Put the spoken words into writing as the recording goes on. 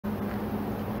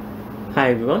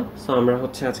Hi everyone. So আমরা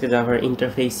হচ্ছে আজকে জাভার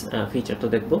ইন্টারফেস ফিচারটা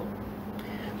দেখব।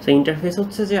 সো ইন্টারফেস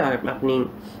হচ্ছে যে আপনি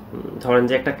ধরেন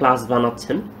যে একটা ক্লাস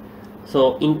বানাচ্ছেন। সো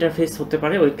ইন্টারফেস হতে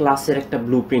পারে ওই ক্লাসের একটা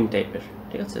ব্লুপ্রিন্ট টাইপের,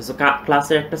 ঠিক আছে। সো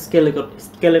ক্লাসের একটা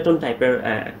স্কেলেটন টাইপের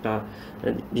একটা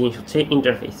জিনিস হচ্ছে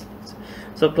ইন্টারফেস।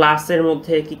 সো ক্লাসের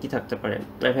মধ্যে কি কি থাকতে পারে,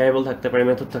 ভ্যারিয়েবল থাকতে পারে,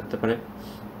 মেথড থাকতে পারে।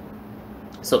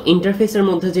 সো ইন্টারফেসের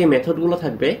মধ্যে যে মেথডগুলো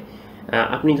থাকবে,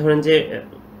 আপনি ধরেন যে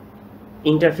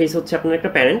ইন্টারফেস হচ্ছে আপনার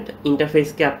একটা প্যারেন্ট,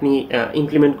 ইন্টারফেসকে আপনি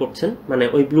ইমপ্লিমেন্ট করছেন, মানে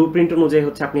ওই ব্লুপ্রিন্ট অনুযায়ী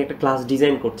হচ্ছে আপনি একটা ক্লাস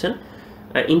ডিজাইন করছেন।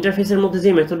 ইন্টারফেসের মধ্যে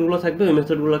যে মেথডগুলো থাকবে ওই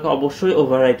মেথডগুলোকে অবশ্যই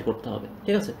ওভাররাইড করতে হবে,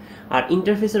 ঠিক আছে। আর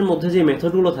ইন্টারফেসের মধ্যে যে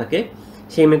মেথডগুলো থাকে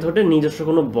সেই মেথডের নিজস্ব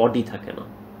কোনো বডি থাকে না।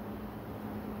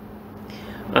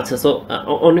 আচ্ছা, সো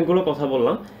অনেকগুলো কথা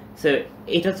বললাম। সো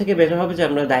এটা থেকে বেটার হবে যে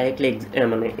আমরা ডাইরেক্টলি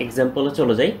মানে এক্সাম্পলে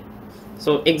চলে যাই।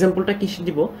 সো এক্সাম্পলটা কিসে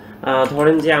দিব,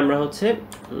 ধরেন যে আমরা হচ্ছে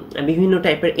বিভিন্ন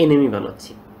টাইপের এনিমি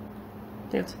বানাচ্ছি,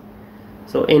 ঠিক আছে।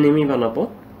 সো এনিমি বানাবো।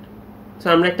 সো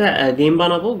আমরা একটা গেম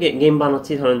বানাবো, গেম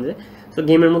বানাচ্ছি ধরেন যে। সো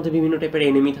গেমের মধ্যে বিভিন্ন টাইপের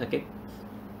এনিমি থাকে।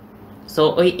 সো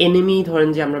ওই এনিমি ধরেন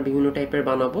যে আমরা বিভিন্ন টাইপের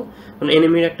বানাবো, মানে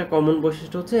এনিমির একটা কমন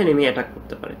বৈশিষ্ট্য হচ্ছে এনিমি অ্যাটাক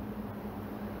করতে পারে,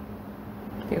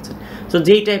 ঠিক আছে। সো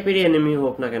যেই টাইপেরই এনিমি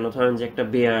হোক না কেন, ধরেন যে একটা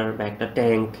বেয়ার বা একটা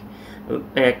ট্যাঙ্ক,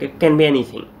 ক্যান বি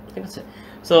এনিথিং, ঠিক আছে।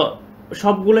 সো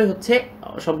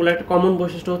সবগুলোর একটা কমন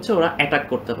বৈশিষ্ট্য হচ্ছে ওরা অ্যাটাক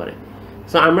করতে পারে।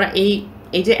 সো আমরা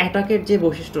এই যে অ্যাটাকের যে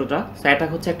বৈশিষ্ট্যটা, সো অ্যাটাক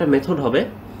হচ্ছে একটা মেথড হবে।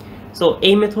 সো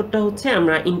এই মেথডটা হচ্ছে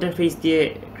আমরা ইন্টারফেস দিয়ে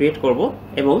ক্রিয়েট করব,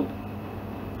 এবং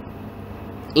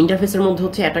ইন্টারফেসের মধ্যে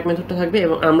হচ্ছে অ্যাটাক মেথডটা থাকবে,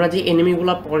 এবং আমরা যে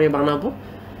এনিমিগুলো পরে বানাবো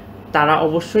তারা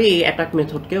অবশ্যই এই অ্যাটাক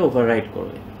মেথডকে ওভাররাইড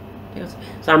করবে, ঠিক আছে।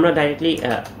 সো আমরা ডাইরেক্টলি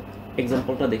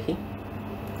এক্সাম্পলটা দেখি।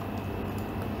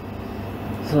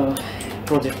 সো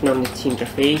প্রজেক্ট নাম দিচ্ছি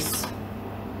ইন্টারফেস।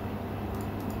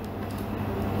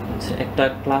 একটা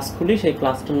ক্লাস খুলি, সেই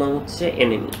ক্লাসটার নাম হচ্ছে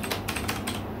এনিমি।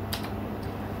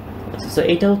 সো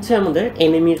এটা হচ্ছে আমাদের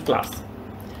এনিমির ক্লাস,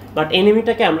 বাট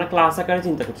এনিমিটাকে আমরা ক্লাস আকারে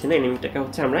চিন্তা করছি না, এনিমিটাকে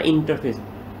হচ্ছে আমরা ইন্টারফেস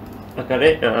আকারে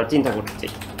চিন্তা করছি।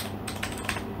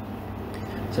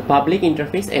 সো পাবলিক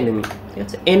ইন্টারফেস এনিমি, ঠিক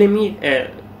আছে। এনিমির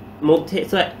মধ্যে,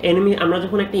 সো এনিমি আমরা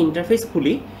যখন একটা ইন্টারফেস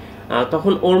খুলি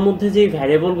তখন ওর মধ্যে যে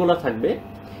ভ্যারিয়েবলগুলো থাকবে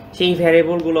সেই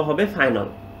ভ্যারিয়েবলগুলো হবে ফাইনাল,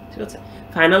 ঠিক আছে।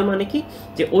 ফাইনাল মানে কি,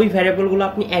 যে ওই ভ্যারিয়েবলগুলো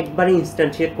আপনি একবারে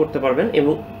ইনস্ট্যান্টিয়েট করতে পারবেন,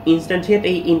 এবং ইনস্ট্যান্টিয়েট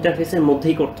এই ইন্টারফেসের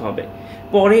মধ্যেই করতে হবে,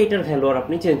 পরে এটার ভ্যালু আর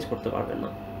আপনি চেঞ্জ করতে পারবেন না,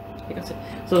 ঠিক আছে।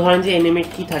 সো ধরেন যে এনিমির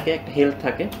কি থাকে, একটা হেলথ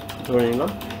থাকে ধরে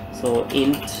নিলাম। সো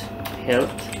ইন্ট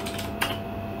হেলথ,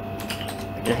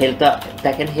 হেলথটা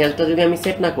দেখেন, হেলথটা যদি আমি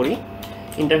সেট না করি,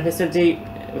 ইন্টারফেসের যেই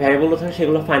ভ্যারিয়েবলগুলো থাকে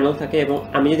সেগুলো ফাইনাল থাকে, এবং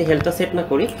আমি যদি হেলথটা সেট না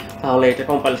করি তাহলে এটা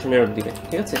কম্পাইলেশন এরর দিবে,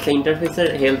 ঠিক আছে। সেই ইন্টারফেসের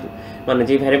হেলথ মানে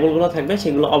যে ভ্যারিয়েবলগুলো থাকবে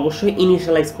সেগুলো অবশ্যই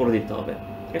ইনিশিয়ালাইজ করে দিতে হবে,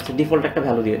 ঠিক আছে, ডিফল্ট একটা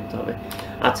ভ্যালু দিয়ে দিতে হবে।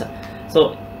 আচ্ছা, সো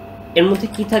এর মধ্যে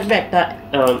কি থাকবে, একটা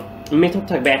মেথড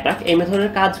থাকবে অ্যাটাক। এই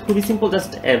মেথডের কাজ খুবই সিম্পল,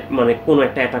 জাস্ট মানে কোনো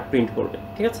একটা অ্যাটাক প্রিন্ট করবে,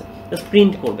 ঠিক আছে, জাস্ট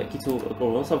প্রিন্ট করবে, কিছু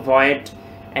করবো। সো ভয়েড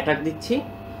অ্যাটাক দিচ্ছি,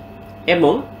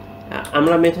 এবং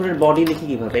আমরা মেথডের বডি লিখি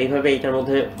কিভাবে, এইভাবে এইটার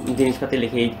মধ্যে জিনিসপাতি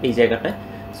লিখি এই জায়গাটায়।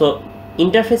 সো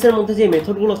ইন্টারফেসের মধ্যে যে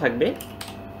মেথডগুলো থাকবে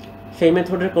সেই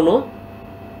মেথডের কোনো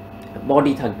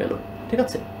বডি থাকবে না, ঠিক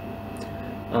আছে।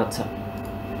 আচ্ছা,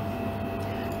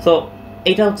 সো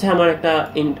এটা হচ্ছে আমার একটা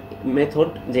মেথড,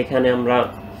 যেখানে আমরা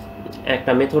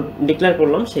একটা মেথড ডিক্লেয়ার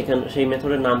করলাম, সেই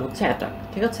মেথডের নাম হচ্ছে অ্যাটাক,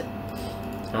 ঠিক আছে।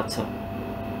 আচ্ছা,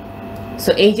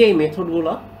 সো এই যে এই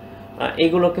মেথডগুলো,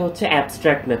 এইগুলোকে হচ্ছে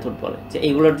অ্যাবস্ট্রাক্ট মেথড বলে, যে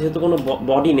এইগুলোর যেহেতু কোনো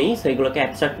বডি নেই, সো এইগুলোকে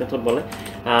অ্যাবস্ট্রাক্ট মেথড বলে।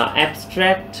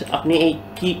 অ্যাবস্ট্রাক্ট আপনি এই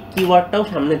কিওয়ার্ডটাও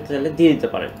সামনে চাইলে দিয়ে দিতে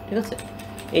পারেন, ঠিক আছে।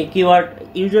 এই কিওয়ার্ড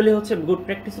ইউজুয়ালি হচ্ছে গুড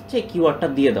প্র্যাকটিস হচ্ছে এই কিওয়ার্ডটা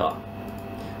দিয়ে দেওয়া।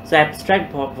 So abstract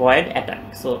void attack.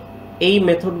 So এই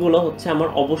মেথডগুলো হচ্ছে আমার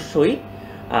অবশ্যই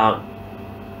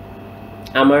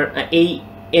আমার এই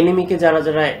এনিমিকে যারা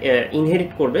যারা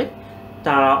ইনহেরিট করবে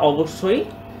তারা অবশ্যই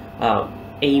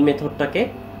এই মেথডটাকে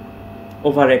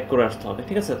ওভাররাইড করে আসতে হবে,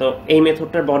 ঠিক আছে। তো এই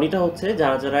মেথডটার বডিটা হচ্ছে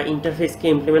যারা যারা ইন্টারফেসকে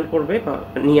ইমপ্লিমেন্ট করবে বা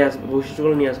নিয়ে আসবে,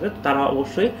 বৈশিষ্ট্যগুলো নিয়ে আসবে, তারা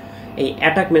অবশ্যই এই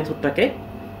অ্যাটাক মেথডটাকে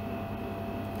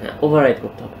ওভাররাইড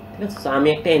করতে হবে, ঠিক আছে। তো আমি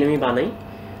একটা এনিমি বানাই,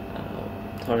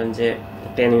 ধরেন যে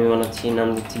একটা এনিমি বানাচ্ছি, নাম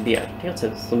দিচ্ছি বিয়ার, ঠিক আছে।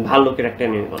 ভাল্লুকের একটা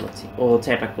এনিমি বানাচ্ছি, ও হচ্ছে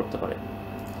অ্যাটাক করতে পারে।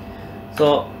 তো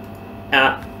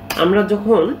আমরা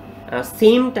যখন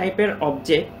সেম টাইপের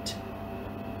অবজেক্ট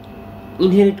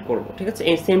ইনহেরিট করব, ঠিক আছে।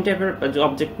 এই সেম টাইপের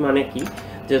অবজেক্ট মানে কি,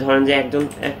 যে ধরেন যে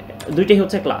দুইটাই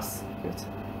হচ্ছে ক্লাস, ঠিক আছে।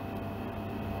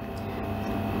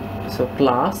 সো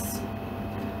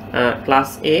ক্লাস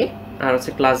এ আর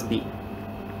হচ্ছে ক্লাস বি।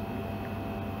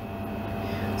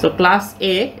 সো ক্লাস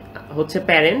এ হচ্ছে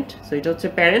প্যারেন্ট, সো এটা হচ্ছে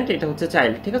প্যারেন্ট, এটা হচ্ছে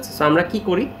চাইল্ড, ঠিক আছে। সো আমরা কি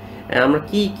করি, আমরা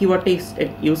কি কিওয়ার্ডটা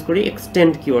ইউজ করি,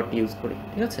 এক্সটেন্ড কিওয়ার্ডটা ইউজ করি,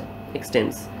 ঠিক আছে,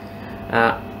 এক্সটেন্ডস।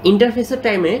 ইন্টারফেসের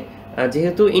টাইমে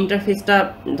যেহেতু ইন্টারফেসটা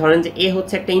ধরেন যে এ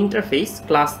হচ্ছে একটা ইন্টারফেস,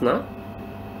 ক্লাস না।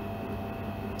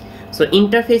 সো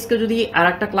ইন্টারফেসকে যদি আর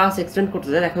একটা ক্লাস এক্সটেন্ড করতে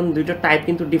যায়, এখন দুইটা টাইপ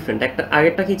কিন্তু ডিফারেন্ট। একটা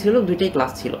আগেরটা কি ছিল, দুইটাই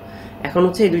ক্লাস ছিল, এখন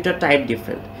হচ্ছে এই দুইটা টাইপ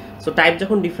ডিফারেন্ট। সো টাইপ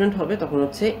যখন ডিফারেন্ট হবে তখন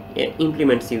হচ্ছে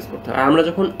ইমপ্লিমেন্টস ইউজ করতে হবে। আর আমরা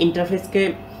যখন ইন্টারফেসকে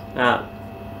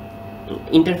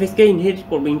ইনহেরিট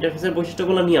করবো, ইন্টারফেসের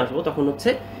বৈশিষ্ট্যগুলো নিয়ে আসবো, তখন হচ্ছে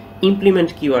ইমপ্লিমেন্ট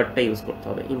কিওয়ার্ডটা ইউজ করতে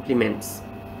হবে, ইমপ্লিমেন্টস।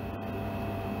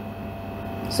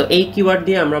 সো এই কিওয়ার্ড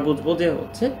দিয়ে আমরা বুঝবো যে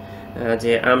হচ্ছে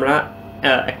যে আমরা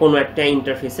কোনো একটা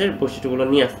ইন্টারফেসের বৈশিষ্ট্যগুলো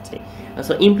নিয়ে আসছি।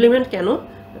 সো ইমপ্লিমেন্ট কেন,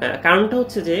 কারণটা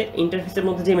হচ্ছে যে ইন্টারফেসের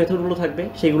মধ্যে যে মেথডগুলো থাকবে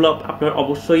সেগুলো আপনার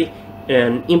অবশ্যই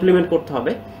ইমপ্লিমেন্ট করতে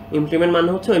হবে। ইমপ্লিমেন্ট মানে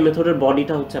হচ্ছে ওই মেথডের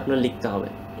বডিটা হচ্ছে আপনার লিখতে হবে,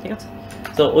 ঠিক আছে?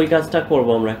 সো ওই কাজটা করব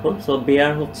আমরা এখন। সো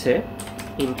বেয়ার হচ্ছে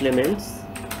ইমপ্লিমেন্টস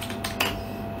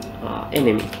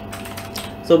এনিমি।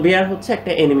 সো বেয়ার হচ্ছে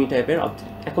একটা এনিমি টাইপের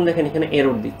অবজেক্ট। এখন দেখেন এখানে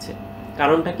এরর দিচ্ছে,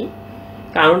 কারণটা কি?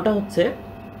 কারণটা হচ্ছে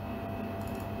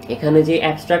এখানে যে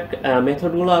অ্যাবস্ট্রাক্ট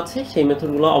মেথডগুলো আছে সেই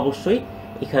মেথডগুলো অবশ্যই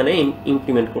এখানে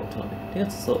ইমপ্লিমেন্ট করতে হবে, ঠিক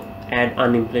আছে? সো অ্যাড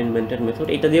আনইমপ্লিমেন্টেড মেথড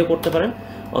এটা দিয়েও করতে পারেন,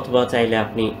 অথবা চাইলে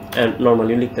আপনি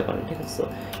নর্মালিও লিখতে পারেন, ঠিক আছে? সো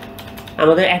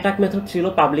আমাদের অ্যাটাক মেথড ছিল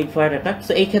পাবলিক ভয়েড অ্যাটাক।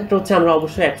 সো এই ক্ষেত্রে হচ্ছে আমরা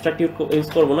অবশ্যই অ্যাবস্ট্রাক্ট ইউজ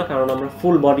করবো না, কারণ আমরা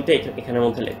ফুল বডিটা এখানের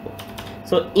মধ্যে লিখবো।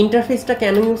 সো ইন্টারফেসটা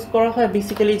কেন ইউজ করা হয়?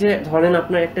 বেসিক্যালি যে ধরেন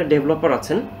আপনার একটা ডেভেলপার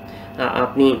আছেন,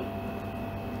 আপনি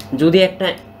যদি একটা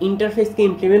ইন্টারফেসকে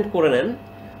ইমপ্লিমেন্ট করে নেন,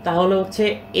 তাহলে হচ্ছে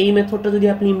এই মেথডটা যদি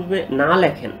আপনি না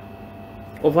লেখেন,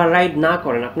 ওভাররাইড না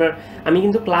করেন, আমি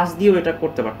কিন্তু ক্লাস দিয়েও এটা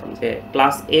করতে পারতাম, যে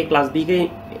ক্লাস এ ক্লাস বি কে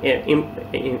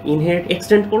ইনহেরিট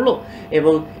এক্সটেন্ড করলো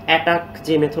এবং অ্যাটাক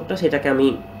যে মেথডটা সেটাকে আমি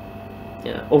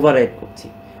ওভাররাইড করছি।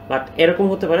 বাট এরকম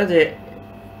হতে পারে যে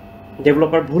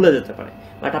ডেভেলপার ভুলে যেতে পারে।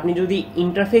 বাট আপনি যদি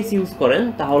ইন্টারফেস ইউজ করেন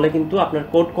তাহলে কিন্তু আপনার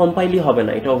কোড কম্পাইলই হবে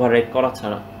না এটা ওভাররাইড করা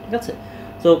ছাড়া, ঠিক আছে?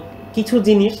 তো কিছু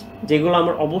জিনিস যেগুলো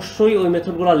আমার অবশ্যই ওই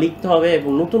মেথডগুলো লিখতে হবে এবং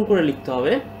নতুন করে লিখতে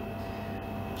হবে,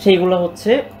 সেইগুলো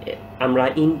হচ্ছে আমরা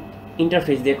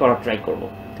ইন্টারফেস দিয়ে করার ট্রাই করব,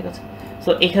 ঠিক আছে?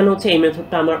 সো এখানে হচ্ছে এই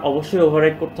মেথডটা আমার অবশ্যই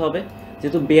ওভাররাইড করতে হবে,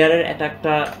 যেহেতু বেয়ারের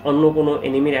অ্যাটাকটা অন্য কোনো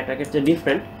এনিমির অ্যাটাকের চেয়ে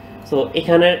ডিফারেন্ট। সো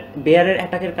এখানে বেয়ারের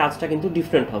অ্যাটাকের কাজটা কিন্তু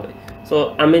ডিফারেন্ট হবে। সো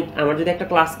আমার যদি একটা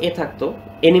ক্লাস এ থাকতো,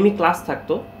 এনিমি ক্লাস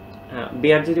থাকতো,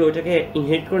 বেয়ার যদি ওইটাকে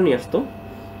ইনহেরিট করে নিয়ে আসতো,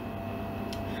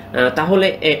 তাহলে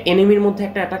এনিমির মধ্যে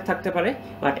একটা অ্যাটাক থাকতে পারে,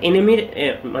 বাট এনিমির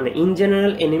মানে in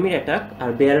general এনিমির attack R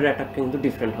বেয়ারের attack কিন্তু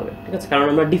ডিফারেন্ট হবে, ঠিক আছে? কারণ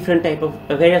আমরা different type of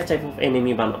various type of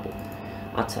enemy বানাবো।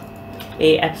 আচ্ছা,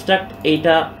 এই অ্যাবস্ট্রাক্ট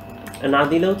এইটা না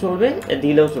দিলেও চলবে,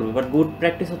 দিলেও চলবে, বাট গুড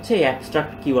প্র্যাকটিস হচ্ছে এই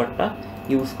অ্যাবস্ট্রাক্ট কিওয়ার্ডটা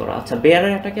ইউজ করা। আচ্ছা,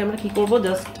 বেয়ারের অ্যাটাকে আমরা কি করব?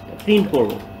 জাস্ট প্রিন্ট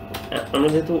করব। আমরা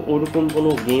যেহেতু ওরকম কোনো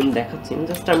গেম দেখাচ্ছি না,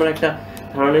 জাস্ট আমরা একটা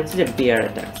ধারণা নিচ্ছি যে বেয়ার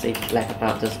অ্যাটাকস, এই লেখাটা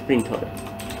জাস্ট প্রিন্ট হবে।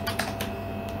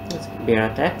 বেয়ার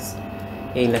অ্যাটাকস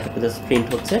এই লেখাটা জাস্ট প্রিন্ট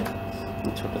হচ্ছে,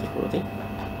 ছোট করে দিই।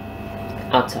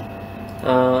 আচ্ছা,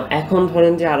 এখন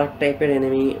ধরেন যে আর এক টাইপের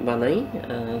এনিমি বানাই,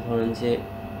 ধরেন যে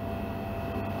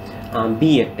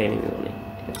বি একটা এনিমি বানাই,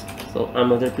 ঠিক আছে? সো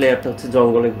আমাদের প্লেয়ারটা হচ্ছে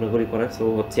জঙ্গলে ঘোরাঘুরি করে, সো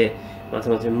হচ্ছে মাঝে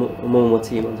মাঝে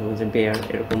মৌমাছি, মাঝে মাঝে বেয়ার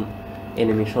এরকম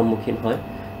এনিমির সম্মুখীন হয়।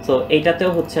 সো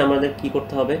এইটাতেও হচ্ছে আমাদের কি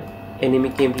করতে হবে?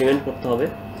 এনিমিকে ইমপ্লিমেন্ট করতে হবে।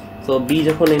 সো বি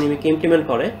যখন এনিমিকে ইমপ্লিমেন্ট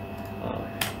করে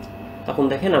তখন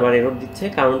দেখেন আবার এরর দিচ্ছে,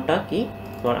 কারণটা কি?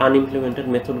 আমার আনইমপ্লিমেন্টেড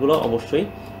মেথডগুলো অবশ্যই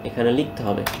এখানে লিখতে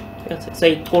হবে, ঠিক আছে? সো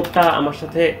এই কোডটা আমার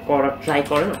সাথে করার ট্রাই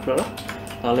করেন আপনারা,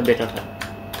 তাহলে বেটার হয়।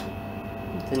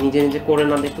 নিজে নিজে করে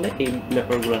না দেখলে এই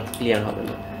ব্যাপারগুলো ক্লিয়ার হবে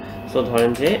না। সো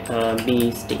ধরেন যে বি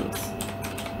স্টিংস,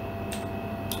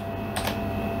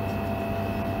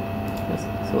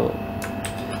 সো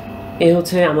এই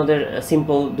হচ্ছে আমাদের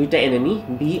সিম্পল দুইটা এনিমি,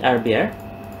 বি আর বেয়ার।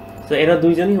 সো এরা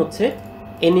দুইজনই হচ্ছে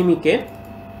এনিমিকে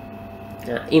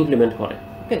ইমপ্লিমেন্ট করে,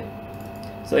 ওকে?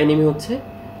 সো এনিমি হচ্ছে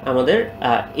আমাদের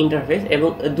ইন্টারফেস এবং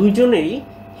দুইজনেরই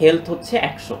হেলথ হচ্ছে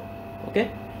 100, ওকে?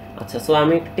 আচ্ছা, সো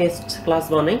আমি একটা টেস্ট ক্লাস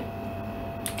বানাই।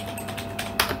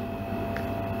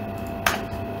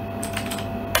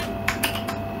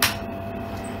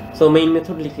 সো মেইন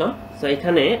মেথড লিখলাম। সো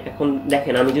এখানে এখন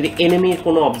দেখেন আমি যদি এনিমির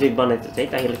কোনো অবজেক্ট বানাতে চাই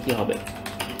তাহলে কি হবে?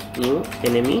 New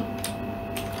enemy.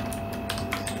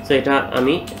 সো এটা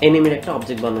আমি এনিমির একটা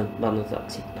অবজেক্ট বানাতে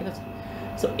চাচ্ছি, ঠিক আছে?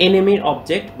 সো এনিমির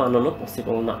অবজেক্ট বানানো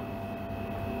পসিবল না।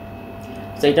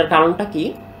 সো এটার কারণটা কি?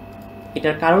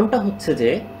 এটার কারণটা হচ্ছে যে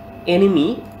এনিমি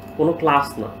কোনো ক্লাস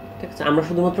না, ঠিক আছে? আমরা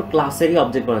শুধুমাত্র ক্লাসেরই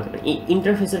অবজেক্ট বানাতে পারি,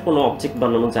 ইন্টারফেসের কোনো অবজেক্ট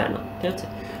বানানো যায় না, ঠিক আছে?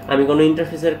 আমি কোনো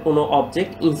ইন্টারফেসের কোনো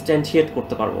অবজেক্ট ইনস্ট্যান্সিয়েট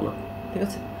করতে পারবো না, ঠিক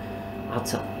আছে?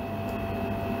 আচ্ছা,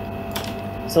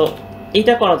 সো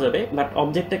এইটা করা যাবে, বাট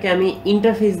অবজেক্টটাকে আমি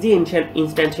ইন্টারফেস দিয়ে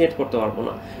ইনস্ট্যান্সিয়েট করতে পারবো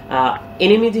না।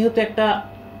 এনিমি যেহেতু একটা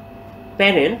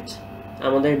প্যারেন্ট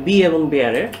আমাদের বি এবং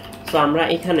বেয়ারের, সো আমরা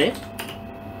এখানে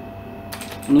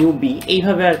নিউ বি,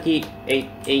 এইভাবে আর কি এই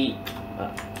এই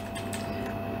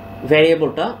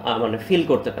ভ্যারিয়েবলটা মানে ফিল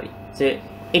করতে পারি যে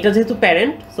এটা যেহেতু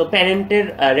প্যারেন্ট, সো প্যারেন্টের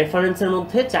রেফারেন্সের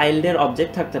মধ্যে চাইল্ডের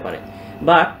অবজেক্ট থাকতে পারে,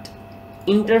 বাট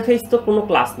ইন্টারফেস তো কোনো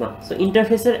ক্লাস না, সো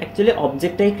ইন্টারফেসের অ্যাকচুয়ালি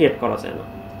অবজেক্টটাই ক্রিয়েট করা যায় না,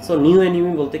 সো নিউ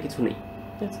এনিমি বলতে কিছু নেই।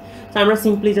 ঠিক আছে, সো আমরা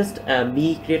সিম্পলি জাস্ট বি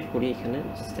ক্রিয়েট করি এখানে,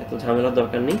 জাস্ট এত ঝামেলার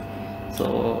দরকার নেই। So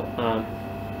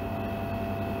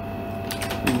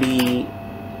B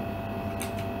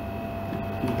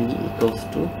B equals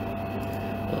to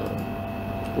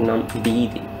নাম বি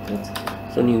দিই। ঠিক আছে,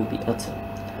 সো নিউ বি। আচ্ছা,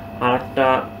 আর একটা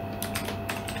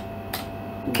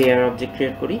বেয়ার অবজেক্ট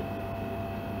ক্রিয়েট করি।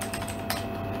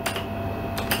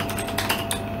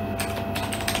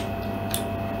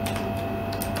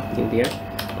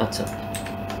 আচ্ছা,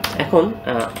 এখন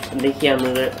দেখি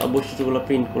আমাদের বৈশিষ্ট্যগুলো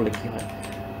প্রিন্ট করলে কি হয়।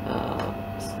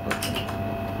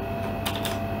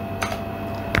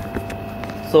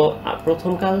 সো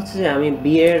প্রথম কাজ হচ্ছে যে আমি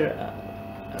বি এর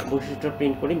বৈশিষ্ট্য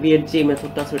প্রিন্ট করি, বি এর যে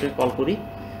মেথডটা আছে ওটা কল করি।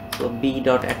 সো বি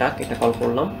ডট অ্যাটাক এটা কল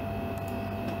করলাম।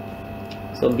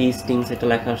 সো বি স্ট্রিংস এটা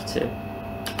লেখা আসছে।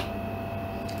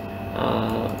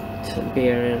 আচ্ছা, বি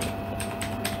এর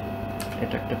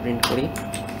অ্যাটাকটা প্রিন্ট করি।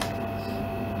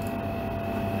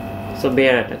 সো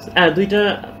বেয়ার অ্যাটাক,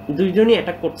 দুইজনই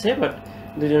অ্যাটাক করছে, বাট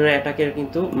দুইজনের অ্যাটাকের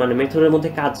কিন্তু মানে মেথডের মধ্যে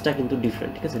কাজটা কিন্তু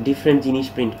ডিফারেন্ট। ঠিক আছে, ডিফারেন্ট জিনিস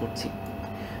প্রিন্ট করছি।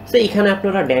 সো এখানে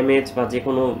আপনারা ড্যামেজ বা যে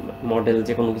কোনো মডেল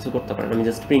যে কোনো কিছু করতে পারেন, আমি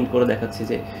জাস্ট প্রিন্ট করে দেখাচ্ছি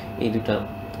যে এই দুইটা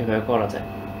এভাবে করা যায়।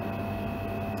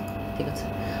 ঠিক আছে,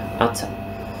 আচ্ছা,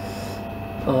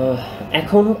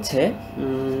 এখন হচ্ছে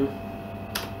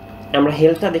আমরা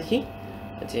হেলথটা দেখি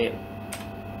যে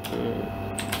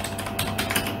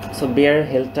সো বেয়ার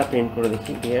হেলথটা প্রিন্ট করে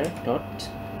দেখি, বেয়ার ডট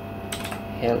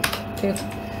হেলথ। ঠিক আছে,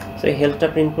 সো এই হেলথটা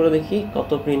প্রিন্ট করে দেখি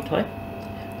কত প্রিন্ট হয়।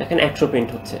 দেখেন 100 প্রিন্ট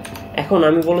হচ্ছে। এখন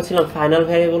আমি বলেছিলাম ফাইনাল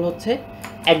ভ্যারিয়েবল হচ্ছে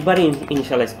একবারই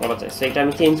ইনিশিয়ালাইজ করা যায়। সো এটা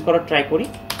আমি চেঞ্জ করার ট্রাই করি।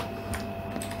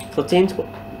 সো চেঞ্জ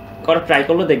করার ট্রাই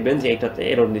করলে দেখবেন যে এটাতে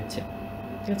এরর দিচ্ছে।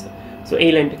 ঠিক আছে, সো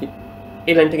এই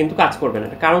লাইনটা কিন্তু কাজ করবে না।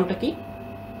 কারণটা কি,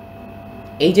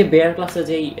 এই যে বেয়ার ক্লাসে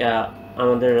যেই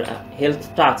আমাদের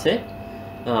হেলথটা আছে,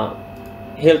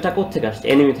 হেলথটা কোত্থেকে আসছে,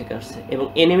 এনিমি থেকে আসছে, এবং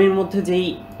এনিমির মধ্যে যেই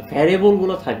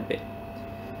ভ্যারিয়েবলগুলো থাকবে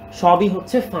সবই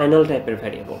হচ্ছে ফাইনাল টাইপের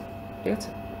ভ্যারিয়েবল। ঠিক আছে,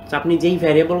 তো আপনি যেই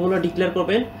ভ্যারিয়েবলগুলো ডিক্লেয়ার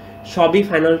করবেন সবই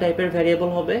ফাইনাল টাইপের ভ্যারিয়েবল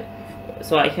হবে।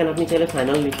 সো এখানে আপনি চাইলে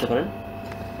ফাইনাল লিখতে পারেন,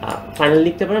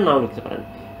 নাও লিখতে পারেন।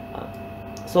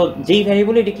 সো যেই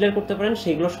ভ্যারিয়েবলই ডিক্লেয়ার করতে পারেন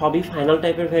সেগুলো সবই ফাইনাল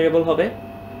টাইপের ভ্যারিয়েবল হবে।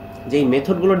 যেই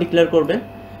মেথডগুলো ডিক্লেয়ার করবেন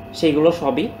সেইগুলো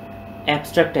সবই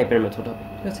অ্যাবস্ট্রাক্ট টাইপের মেথড হবে।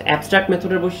 ঠিক আছে, অ্যাবস্ট্রাক্ট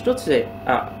মেথডের বৈশিষ্ট্য হচ্ছে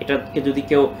এটাকে যদি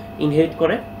কেউ ইনহেরিট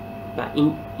করে বা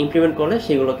ইমপ্লিমেন্ট করে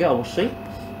সেগুলোকে অবশ্যই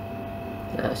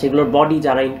সেগুলোর বডি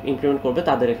যারা ইমপ্লিমেন্ট করবে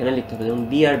তাদের এখানে লিখতে হবে। যেমন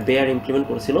বি আর বেয়ার ইমপ্লিমেন্ট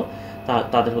করেছিল,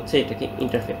 তাদের হচ্ছে এটাকে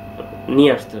ইন্টারফেস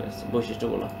নিয়ে আসতে হয়েছে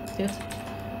বৈশিষ্ট্যগুলো। ঠিক আছে,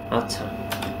 আচ্ছা,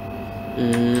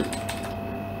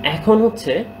 এখন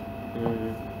হচ্ছে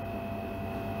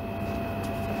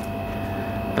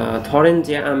ধরেন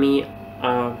যে আমি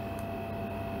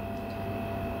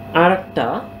আর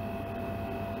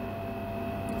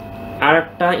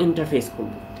একটা ইন্টারফেস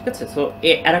খুলব। ঠিক আছে, সো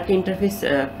আর একটা ইন্টারফেস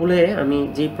খুলে আমি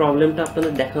যে প্রবলেমটা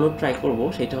আপনাদের দেখানোর ট্রাই করব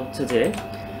সেটা হচ্ছে যে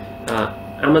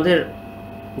আমাদের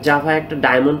জাভা একটা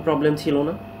ডায়মন্ড প্রবলেম ছিল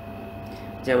না,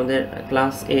 যে আমাদের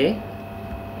ক্লাস এ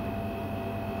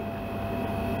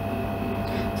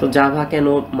সো জাভা কেন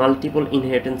মাল্টিপল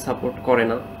ইনহেরিটেন্স সাপোর্ট করে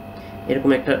না, এরকম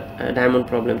একটা ডায়মন্ড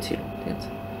প্রবলেম ছিল। ঠিক আছে,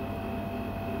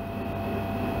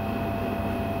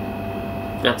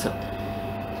 আচ্ছা,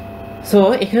 সো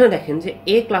এখানে দেখেন যে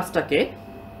এ ক্লাসটাকে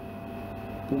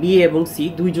বি এবং সি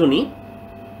দুইজনই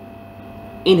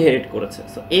ইনহেরিট করেছে।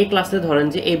 সো এ ক্লাসে ধরেন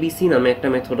যে এবিসি নামে একটা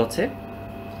মেথড আছে,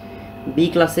 বি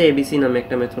ক্লাসে এবিসি নামে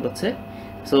একটা মেথড আছে।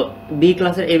 সো বি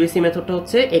ক্লাসের এবিসি মেথডটা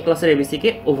হচ্ছে এ ক্লাসের এবিসিকে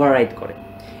ওভাররাইড করে,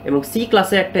 এবং সি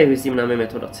ক্লাসে একটা এবিসি নামে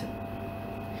মেথড আছে,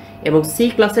 এবং সি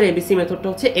ক্লাসের এবিসি মেথডটা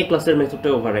হচ্ছে এ ক্লাসের মেথডটা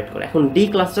ওভাররাইড করে। এখন ডি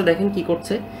ক্লাসটা দেখেন কি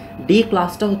করছে, ডি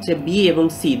ক্লাসটা হচ্ছে বি এবং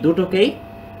সি দুটোকেই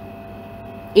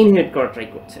ইনহেরিট করা ট্রাই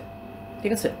করছে।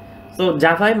 ঠিক আছে, সো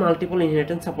জাভায় মাল্টিপল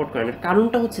ইনহেরিটেন্স সাপোর্ট করে না।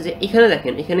 কারণটা হচ্ছে যে এখানে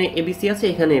দেখেন এখানে এবিসি আছে,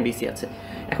 এখানে এবিসি আছে।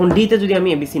 এখন ডিতে যদি আমি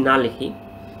এবিসি না লিখি,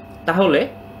 তাহলে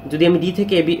যদি আমি ডি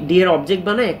থেকে ডি এর অবজেক্ট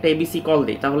বানাই একটা এবিসি কল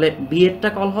দিই, তাহলে বি এরটা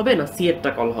কল হবে না সি এরটা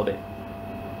কল হবে,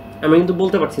 আমি কিন্তু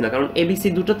বলতে পারছি না, কারণ এবিসি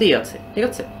দুটোতেই আছে। ঠিক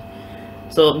আছে,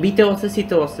 সো বিতেও আছে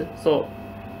সিতেও আছে। সো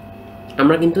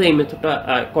আমরা কিন্তু এই মেথডটা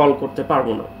কল করতে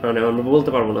পারবো না, মানে আমরা বলতে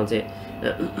পারবো না যে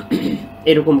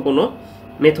এরকম কোনো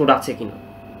মেথড আছে কিনা।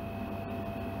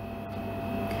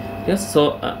 ঠিক আছে, সো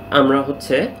আমরা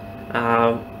হচ্ছে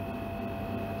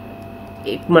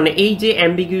মানে এই যে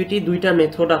অ্যাম্বিগুইটি, দুইটা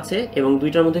মেথড আছে এবং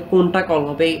দুইটার মধ্যে কোনটা কল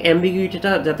হবে, এই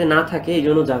অ্যাম্বিগুইটিটা যাতে না থাকে এই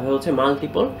জন্য জাভা হচ্ছে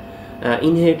মাল্টিপল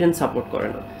ইনহেরিটেন্স সাপোর্ট করে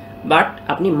না, বাট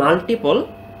আপনি মাল্টিপল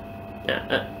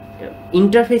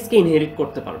ইন্টারফেসকে ইনহেরিট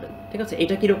করতে পারবেন। ঠিক আছে,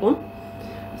 এটা কীরকম,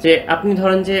 যে আপনি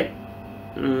ধরেন যে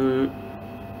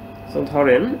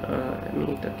ধরেন আমি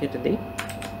এটা কেটে দিই।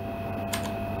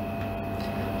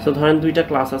 সো ধরেন দুইটা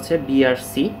ক্লাস আছে বি আর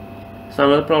সি। সো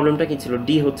আমাদের প্রবলেমটা কি ছিল,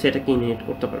 ডি হচ্ছে এটাকে ইনহেরিট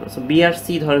করতে পারবে। সো বি আর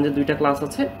সি ধরেন যে দুইটা ক্লাস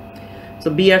আছে। সো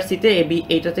বি আর সিতে এবি,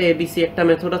 এইটাতে এবিসি একটা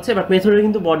মেথড আছে, বাট মেথডের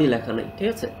কিন্তু বডি লেখা নাই। ঠিক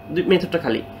আছে, মেথডটা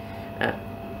খালি,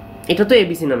 এটা তো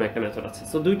এবিসি নামে একটা মেথড আছে।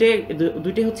 সো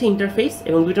দুইটাই হচ্ছে ইন্টারফেস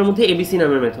এবং দুইটার মধ্যে এবিসি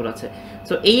নামের মেথড আছে।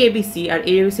 সো এই এবিসি আর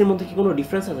এই এবিসির মধ্যে কি কোনো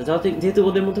ডিফারেন্স আছে? যেহেতু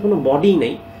ওদের মধ্যে কোনো বডি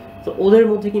নেই, তো ওদের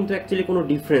মধ্যে কিন্তু অ্যাকচুয়ালি কোনো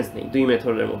ডিফারেন্স নেই দুই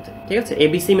মেথডের মধ্যে। ঠিক আছে,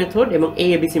 এবিসি মেথড এবং এই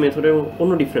এবিসি মেথডের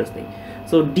কোনো ডিফারেন্স নেই।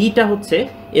 সো ডিটা হচ্ছে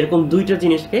এরকম দুইটা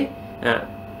জিনিসকে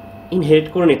ইনহেরিট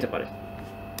করে নিতে পারে।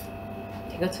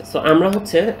 ঠিক আছে, সো আমরা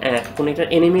হচ্ছে কোন একটা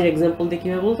এনিমির এক্সাম্পল দিয়ে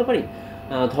কীভাবে বলতে পারি,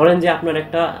 ধরেন যে আপনার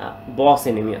একটা বস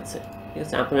এনিমি আছে। ঠিক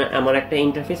আছে, আমার একটা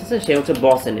ইন্টারফেস আছে, সে হচ্ছে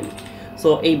বস এনিমি। সো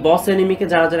এই বস এনিমিকে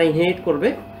যারা যারা ইনহেরিট করবে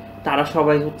তারা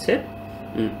সবাই হচ্ছে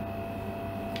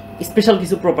স্পেশাল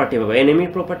কিছু প্রপার্টি পাবে,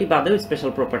 এনিমির প্রপার্টি বাদেও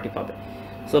স্পেশাল প্রপার্টি পাবে।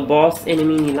 সো বস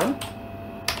এনিমি নিলাম।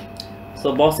 সো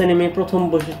বস এনিমির প্রথম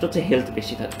বৈশিষ্ট্য হচ্ছে হেলথ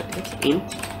বেশি থাকবে। ঠিক আছে, ইন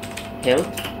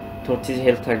হেলথ ধরছি যে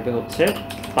হেলথ থাকবে হচ্ছে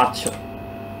 500।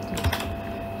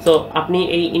 সো আপনি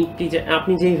এই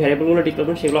আপনি যেই ভ্যারিয়েবলগুলো ডিক্লেয়ার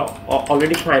করেন সেগুলো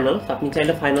অলরেডি ফাইনাল। আপনি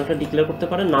চাইলে ফাইনালটা ডিক্লেয়ার করতে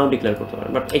পারেন, নাও ডিক্লেয়ার করতে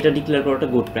পারেন, বাট এটা ডিক্লেয়ার করাটা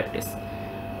গুড প্র্যাকটিস।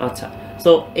 আচ্ছা,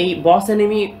 সো এই বস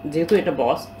এনিমি যেহেতু এটা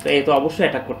বস, তো এ তো অবশ্যই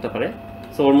অ্যাটাক করতে পারে।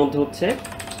 সো ওর মধ্যে হচ্ছে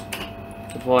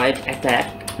ভয়েড অ্যাটাক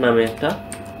নামে একটা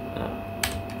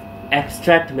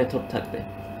অ্যাবস্ট্রাক্ট মেথড থাকবে।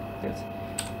 ঠিক আছে,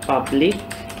 পাবলিক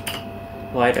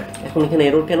ভয়েড। এখন এখানে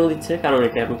এরর কেন দিচ্ছে, কারণ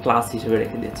এটা আমি ক্লাস হিসেবে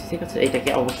রেখে দিয়েছি। ঠিক আছে, এটাকে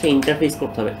অবশ্যই ইন্টারফেস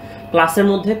করতে হবে। ক্লাসের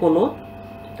মধ্যে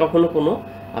কখনো কোনো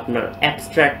আপনার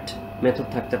অ্যাবস্ট্রাক্ট মেথড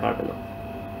থাকতে পারবে না।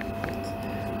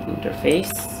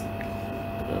 ইন্টারফেস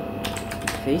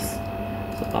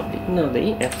সো পাবলিক না দেই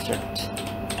abstract.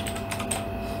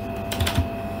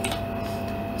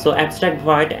 So abstract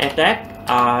void attack,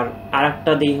 আর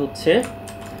আরেকটা দিই হচ্ছে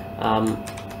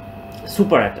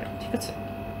সুপার অ্যাটাক। ঠিক আছে,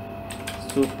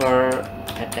 সুপার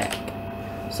অ্যাটাক।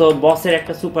 সো বসের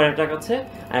একটা সুপার অ্যাটাক আছে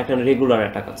আর একটা রেগুলার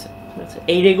অ্যাটাক আছে। ঠিক আছে,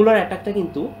 এই রেগুলার অ্যাটাকটা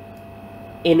কিন্তু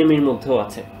এনিমির মধ্যেও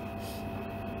আছে।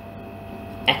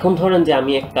 এখন ধরেন যে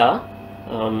আমি একটা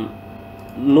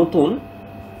নতুন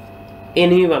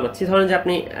এনিমি বানাচ্ছি। ধরেন যে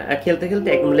আপনি খেলতে খেলতে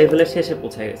একদম লেভেলের শেষে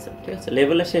পৌঁছে গেছেন। ঠিক আছে,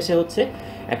 লেভেলের শেষে হচ্ছে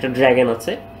একটা ড্র্যাগন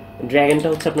আছে, ড্র্যাগনটা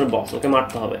হচ্ছে আপনার বস, ওকে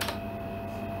মারতে হবে।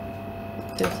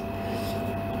 ঠিক আছে,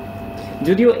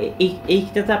 যদিও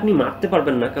এইটাতে আপনি মারতে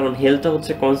পারবেন না, কারণ হেলথটা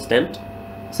হচ্ছে কনস্ট্যান্ট।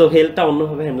 সো হেলথটা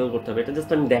অন্যভাবে হ্যান্ডেল করতে হবে, এটা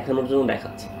জাস্ট আমি দেখানোর জন্য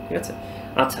দেখাচ্ছি। ঠিক আছে,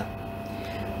 আচ্ছা,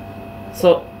 সো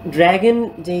ড্র্যাগন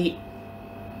যেই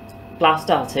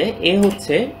ক্লাসটা আছে, এ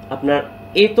হচ্ছে আপনার,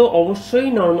 এ তো অবশ্যই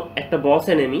নর্মাল একটা বস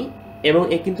এনিমি এবং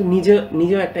এ কিন্তু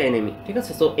নিজেও একটা এনিমি। ঠিক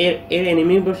আছে, সো এর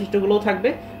এনিমির বৈশিষ্ট্যগুলোও থাকবে,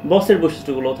 বসের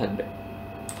বৈশিষ্ট্যগুলোও থাকবে।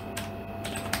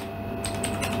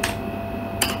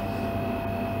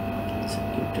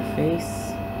 ইন্টারফেস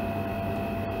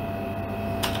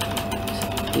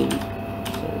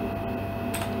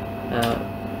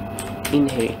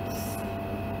inherits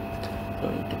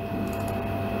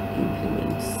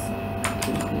implements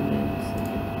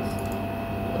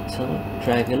আচ্ছা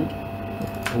ড্রাগন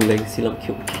ভুলে গেছিলাম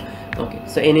কিউ। ওকে,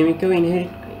 সো এনিমিকেও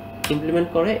ইমপ্লিমেন্ট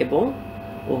করে এবং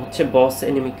ও হচ্ছে বস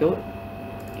এনিমিকেও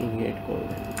ইনহেরিট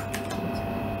করবে।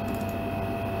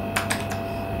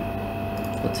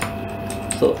 আচ্ছা,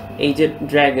 সো এই যে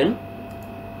ড্রাগন,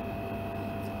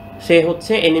 সে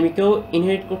হচ্ছে এনিমিকেও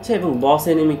ইনহেরিট করছে এবং বস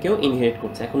এনিমিকেও ইনহেরিট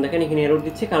করছে। এখন দেখেন এখানে এরর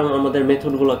দিচ্ছে, কারণ আমাদের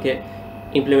মেথডগুলোকে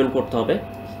ইমপ্লিমেন্ট করতে হবে।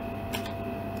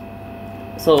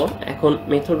 সো এখন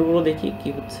মেথডগুলো দেখি কি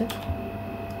হচ্ছে।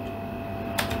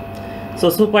 সো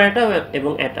সুপার অ্যাটাক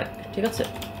এবং অ্যাটাক। ঠিক আছে,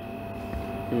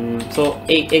 সো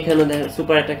এইখানে দেখেন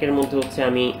সুপার অ্যাটাকের মধ্যে হচ্ছে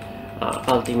আমি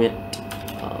আলটিমেট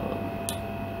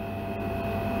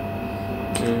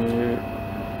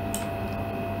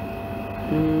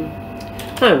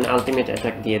হ্যাঁ আলটিমেট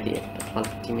অ্যাটাক দিয়ে দিই, একটা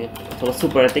আলটিমেট অথবা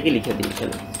সুপার অ্যাটাকই লিখে দিই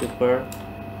এখানে, super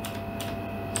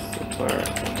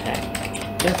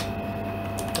attack.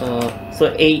 So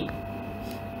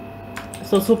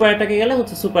so super অ্যাটাকে গেলে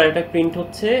হচ্ছে সুপার অ্যাটাক প্রিন্ট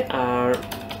হচ্ছে,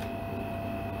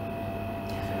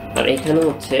 আর এখানে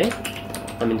হচ্ছে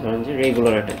আমি ধরেন যে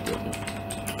রেগুলার অ্যাটাক দিয়ে দিই।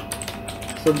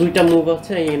 সো দুইটা মুভ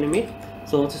আছে এই এনিমির,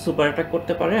 সো হচ্ছে সুপার অ্যাটাক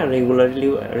করতে পারে আর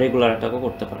রেগুলার অ্যাটাকও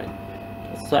করতে পারে।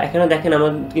 সো এখানে দেখেন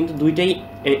আমার কিন্তু দুইটাই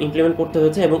ইমপ্লিমেন্ট করতে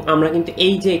হয়েছে, এবং আমরা কিন্তু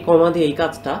এই যে কমা দিয়ে এই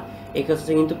কাজটা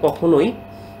কিন্তু কখনোই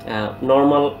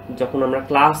নর্মাল যখন আমরা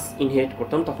ক্লাস ইনহেরিট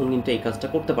করতাম তখন কিন্তু এই কাজটা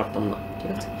করতে পারতাম না। ঠিক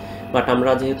আছে, বাট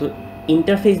আমরা যেহেতু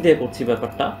ইন্টারফেস দিয়ে করছি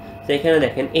ব্যাপারটা, তো এখানে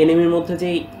দেখেন এনিমির মধ্যে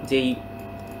যেই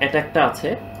অ্যাটাকটা আছে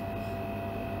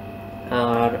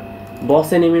আর বস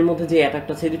এনিমির মধ্যে যে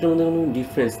অ্যাটাকটা আছে, এই দুটোর মধ্যে কোনো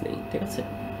ডিফারেন্স নেই, ঠিক আছে?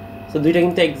 তো দুইটা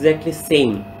কিন্তু এক্স্যাক্টলি সেম,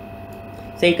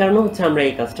 সেই কারণে হচ্ছে আমরা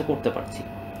এই কাজটা করতে পারছি।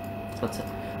 আচ্ছা,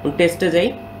 এখন টেস্টে যাই।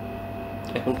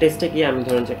 এখন টেস্টে গিয়ে আমি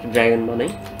ধরেন যে একটা ড্রাগন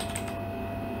বানাই,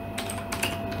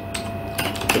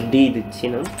 ডি দিচ্ছি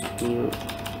না,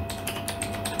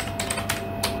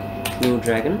 new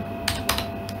dragon.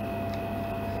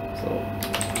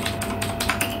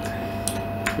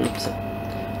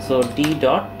 So D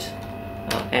dot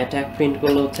attack print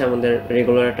করলে হচ্ছে আমাদের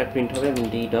রেগুলার অ্যাটাক প্রিন্ট হবে, এবং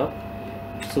ডি ডট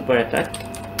সুপার অ্যাটাক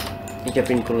এটা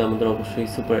প্রিন্ট করলে আমাদের অবশ্যই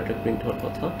সুপার অ্যাটাক প্রিন্ট হওয়ার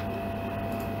কথা।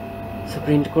 সো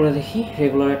প্রিন্ট করে দেখি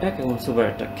রেগুলার অ্যাটাক এবং সুপার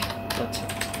অ্যাটাক। আচ্ছা,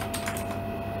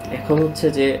 এখন হচ্ছে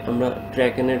যে আমরা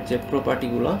ড্রাগনের যে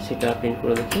প্রপার্টিগুলো সেটা প্রিন্ট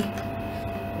করে দেখি।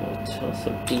 আচ্ছা, সো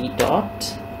ডি ডট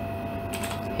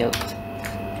হেলথ।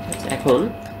 এখন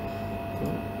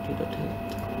ডি ডট হেলথ,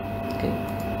 ওকে।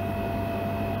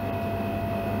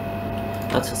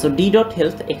 আচ্ছা, সো ডি ডট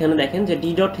হেলথ, এখানে দেখেন যে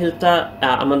ডি ডট হেলথটা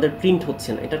আমাদের প্রিন্ট হচ্ছে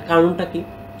না। এটার কারণটা কি?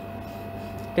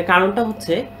 এটার কারণটা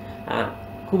হচ্ছে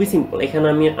খুবই সিম্পল। এখানে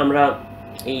আমরা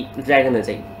এই ড্রাগনে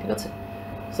যাই, ঠিক আছে?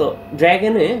 সো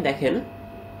ড্রাগনে দেখেন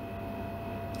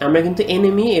আমরা কিন্তু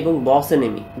এনিমি এবং বস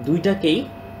এনিমি দুইটাকেই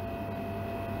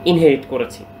ইনহেরিট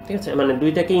করেছি, ঠিক আছে? মানে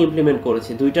দুইটাকেই ইমপ্লিমেন্ট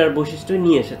করেছি, দুইটার বৈশিষ্ট্য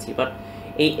নিয়ে এসেছি। বাট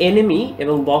এই এনিমি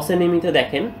এবং বস এনিমিতে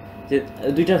দেখেন যে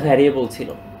দুইটা ভ্যারিয়েবল ছিল,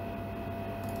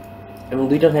 এবং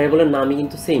দুইটা ভ্যারিয়েবলের নামই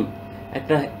কিন্তু সেম।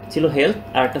 একটা ছিল হেলথ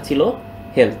আর একটা ছিল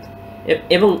হেলথ,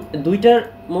 এবং দুইটার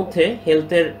মধ্যে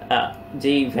হেলথের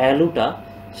যেই ভ্যালুটা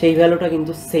সেই ভ্যালুটা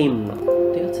কিন্তু সেম না,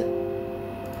 ঠিক আছে?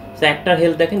 তো একটার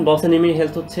হেলথ দেখেন, বস এনিমির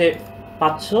হেলথ হচ্ছে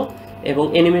 500 এবং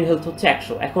এনিমির হেলথ হচ্ছে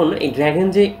 100। এখন এই ড্রাগন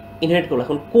যে ইনহেরিট করলো,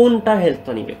 এখন কোনটার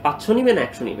হেলথটা নিবে, 500 নিবে না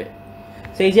 100 নিবে?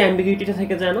 সো এই যে অ্যাম্বিগুইটিটা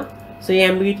থেকে যায় না, সো এই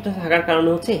অ্যাম্বিগুইটিটা থাকার কারণে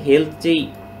হচ্ছে হেলথ যেই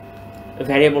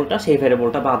ভ্যারিয়েবলটা সেই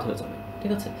ভ্যারিয়েবলটা বাদ হয়ে যাবে,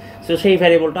 ঠিক আছে? সো সেই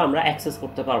ভ্যারিয়েবলটা আমরা অ্যাক্সেস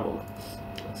করতে পারবো না।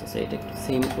 আচ্ছা, সো এটা একটু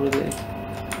সেম করে দিই।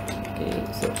 ওকে,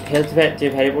 সো হেলথ যে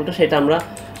ভ্যারিয়েবলটা সেটা আমরা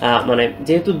মানে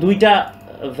যেহেতু দুইটা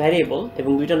ভ্যারিয়েবল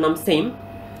এবং দুইটার নাম সেম,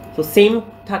 তো সেম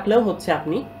থাকলেও হচ্ছে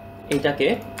আপনি এটাকে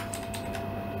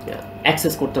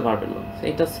অ্যাক্সেস করতে পারবেন না।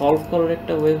 এটা সলভ করার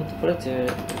একটা ওয়ে হতে পারে যে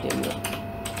আমরা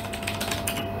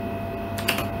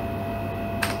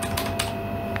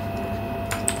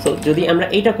সো যদি আমরা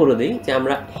এইটা করে দিই যে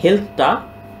আমরা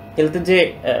হেলথের যে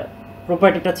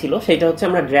প্রপার্টিটা ছিল সেটা হচ্ছে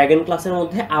আমরা ড্রাগন ক্লাসের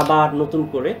মধ্যে আবার নতুন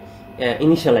করে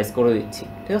ইনিশিয়ালাইজ করে দিচ্ছি,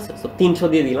 ঠিক আছে? সো 300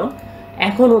 দিয়ে দিলাম।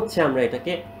 এখন হচ্ছে আমরা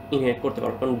এটাকে ইনহেরিট করতে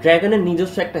পারবো, কারণ ড্রাগনের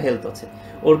নিজস্ব একটা হেলথ আছে,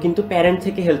 ওর কিন্তু প্যারেন্ট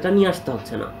থেকে হেলথটা নিয়ে আসতে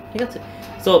হচ্ছে না, ঠিক আছে?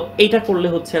 সো এইটা করলে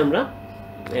হচ্ছে আমরা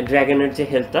ড্রাগনের যে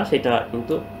হেলথটা সেটা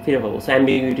কিন্তু ফিরে পাবো, সো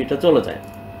অ্যাম্বিগুইটিটা চলে যায়।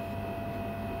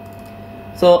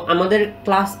 সো আমাদের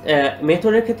ক্লাস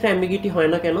মেথডের ক্ষেত্রে অ্যাম্বিগুইটি হয়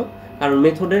না কেন? কারণ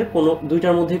মেথডের কোনো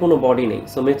দুইটার মধ্যে কোনো বডি নেই,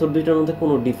 সো মেথড দুইটার মধ্যে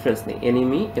কোনো ডিফারেন্স নেই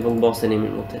এনিমি এবং বস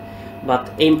এনিমির মধ্যে। বাট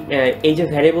এই যে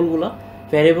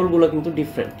ভ্যারিয়েবলগুলো কিন্তু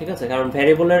ডিফারেন্ট, ঠিক আছে? কারণ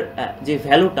ভ্যারিয়েবলের যে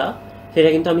ভ্যালুটা সেটা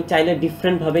কিন্তু আমি চাইলে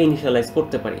ডিফারেন্টভাবে ইনিশিয়ালাইজ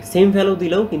করতে পারি। সেম ভ্যালু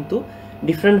দিলেও কিন্তু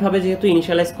ডিফারেন্টভাবে যেহেতু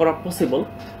ইনিশিয়ালাইজ করা পসিবল,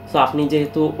 সো আপনি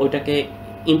যেহেতু ওইটাকে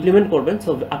ইমপ্লিমেন্ট করবেন,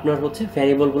 সো আপনার হচ্ছে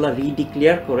ভ্যারিয়েবলগুলো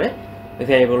রিডিক্লেয়ার করে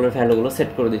ভ্যারিয়েবলের ভ্যালুগুলো সেট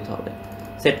করে দিতে হবে।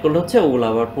 সেট করলে হচ্ছে ওগুলো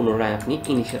আবার পুনরায় আপনি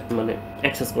মানে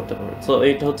অ্যাক্সেস করতে পারবেন। সো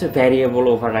এটা হচ্ছে ভ্যারিয়েবল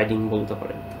ওভাররাইডিং বলতে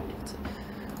পারেন, ঠিক আছে?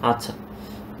 আচ্ছা,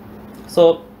 সো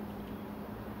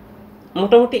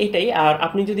মোটামুটি এটাই। আর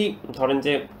আপনি যদি ধরেন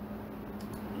যে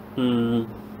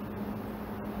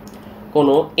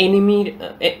কোনো এনিমির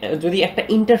যদি একটা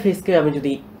ইন্টারফেসকে আমি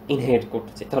যদি ইনহেরিট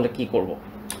করতে চাই তাহলে কি করব?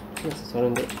 ঠিক আছে,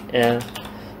 ধরেন যে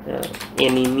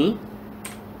এনিমি,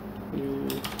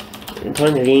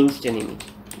 ধরেন রেঞ্জড এনিমি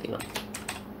দিলাম।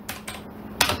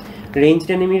 রেঞ্জড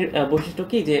এনিমির বৈশিষ্ট্য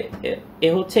কি যে এ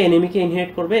হচ্ছে এনিমিকে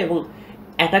ইনহেরিট করবে এবং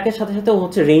অ্যাটাকের সাথে সাথে ও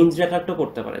হচ্ছে রেঞ্জ অ্যাটাকও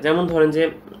করতে পারে। যেমন ধরেন যে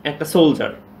একটা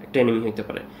সোলজার একটা এনিমি হইতে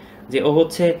পারে যে ও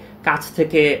হচ্ছে কাছ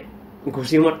থেকে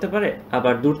ঘুষি মারতে পারে,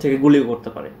 আবার দূর থেকে গুলিও করতে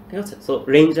পারে, ঠিক আছে? সো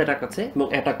রেঞ্জ অ্যাটাক আছে এবং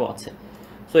অ্যাটাকও আছে।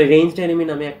 সো এই রেঞ্জড এনিমি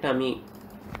নামে একটা আমি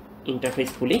ইন্টারফেস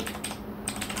খুলি।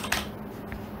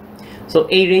 সো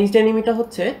এই রেঞ্জড এনিমিটা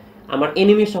হচ্ছে আমার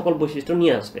এনিমির সকল বৈশিষ্ট্য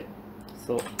নিয়ে আসবে।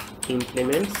 সো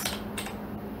ইমপ্লিমেন্টস,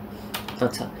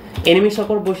 আচ্ছা, এনিমির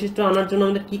সকল বৈশিষ্ট্য আনার জন্য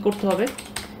আমাদের কি করতে হবে?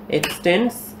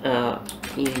 Extends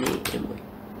enemy.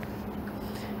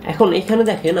 এখন এখানে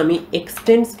দেখেন আমি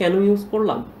এক্সটেন্ডস কেন ইউজ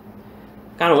করলাম,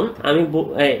 কারণ আমি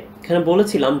এখানে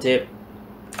বলেছিলাম যে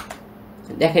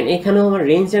দেখেন এখানেও আমার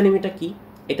রেঞ্জ এনিমিটা কি,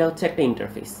 এটা হচ্ছে একটা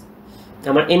ইন্টারফেস,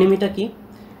 আমার এনিমিটা কি,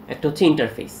 একটা হচ্ছে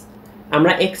ইন্টারফেস।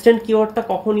 আমরা এক্সটেন্ড কিওয়ার্ডটা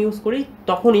কখন ইউজ করি?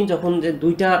 তখনই যখন যে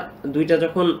দুইটা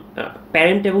যখন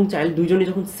প্যারেন্ট এবং চাইল্ড দুইজনই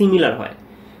যখন সিমিলার হয়,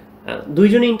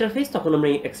 দুইজনে ইন্টারফেস তখন আমরা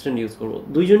এক্সটেন্ড ইউজ করব,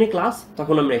 দুইজনে ক্লাস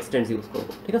তখন আমরা এক্সটেন্ড ইউজ করব,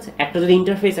 ঠিক আছে। একটা যদি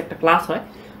ইন্টারফেস একটা ক্লাস হয়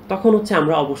তখন হচ্ছে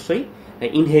আমরা অবশ্যই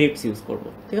ইনহেরিটস ইউজ করব,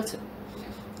 ঠিক আছে।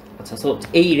 আচ্ছা, সো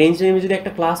এই রেঞ্জ নেমে যদি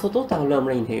একটা ক্লাস হতো তাহলে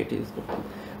আমরা ইনহেরিট ইউজ করতাম,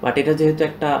 বাট এটা যেহেতু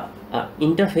একটা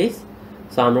ইন্টারফেস,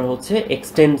 সো আমরা হচ্ছে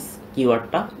এক্সটেন্ডস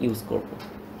কিওয়ার্ডটা ইউজ করব,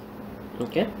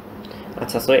 ওকে।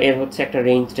 আচ্ছা, সো এর হচ্ছে একটা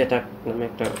রেঞ্জ অ্যাটাক নামে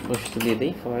একটা বৈশিষ্ট্য দিয়ে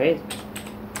দিই, ফর এ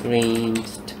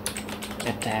রেঞ্জড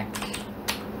অ্যাটাক,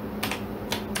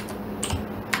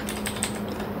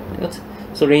 ঠিক আছে।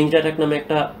 সো রেঞ্জড অ্যাটাক নামে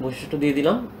একটা বৈশিষ্ট্য দিয়ে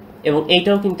দিলাম, এবং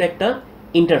এইটাও কিন্তু একটা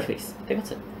ইন্টারফেস, ঠিক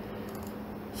আছে।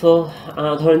 সো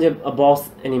ধরেন যে বস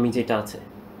এনিমি যেটা আছে,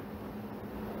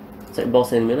 বস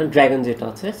এনিমি না, ড্রাগন যেটা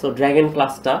আছে, সো ড্রাগন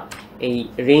ক্লাসটা এই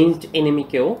রেঞ্জড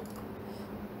এনিমিকেও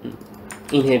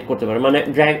ইনহেরিট করতে পারে, মানে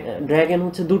ড্রাগন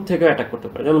হচ্ছে দূর থেকেও অ্যাটাক করতে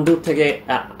পারে, যেমন দূর থেকে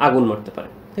আগুন মারতে পারে,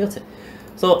 ঠিক আছে।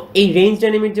 সো এই রেঞ্জড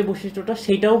এনিমির যে বৈশিষ্ট্যটা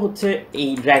সেটাও হচ্ছে এই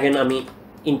ড্রাগন আমি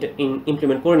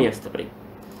ইমপ্লিমেন্ট করে নিয়ে আসতে পারি।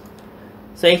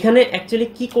 সো এখানে অ্যাকচুয়ালি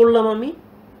কি করলাম আমি,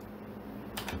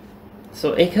 সো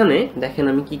এখানে দেখেন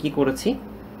আমি কি কি করেছি।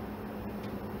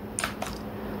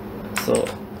 সো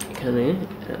এখানে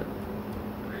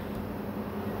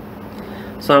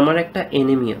সো আমার একটা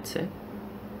এনিমি আছে,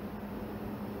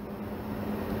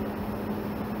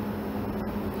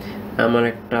 আমার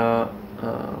একটা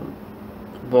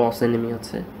বস এনিমি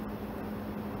আছে,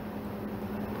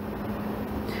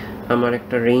 আমার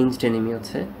একটা রেঞ্জড এনিমি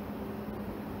আছে,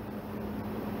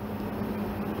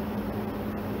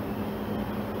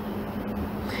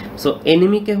 সো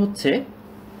এনিমিকে হচ্ছে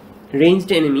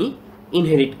রেঞ্জড এনিমি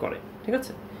ইনহেরিট করে, ঠিক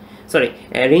আছে। সরি,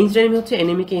 রেঞ্জড এনিমি হচ্ছে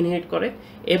এনিমিকে ইনহেরিট করে,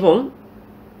 এবং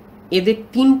এদের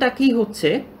তিনটাকেই হচ্ছে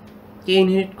কে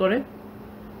ইনহেরিট করে,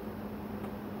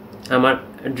 আমার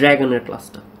ড্রাগনের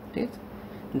ক্লাসটা, ঠিক আছে।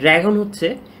 ড্রাগন হচ্ছে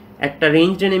একটা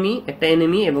রেঞ্জড এনিমি, একটা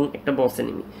এনিমি এবং একটা বস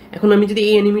এনিমি। এখন আমি যদি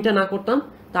এই এনিমিটা না করতাম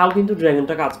তাও কিন্তু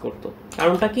ড্রাগনটা কাজ করতো।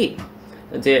 কারণটা কি,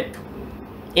 যে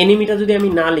এনিমিটা যদি আমি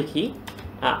না লিখি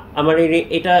আমার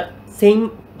এটা সেম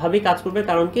ভাবেই কাজ করবে,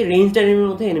 কারণ কি রেঞ্জড এনিমির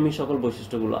মধ্যে এনিমির সকল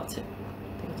বৈশিষ্ট্যগুলো আছে,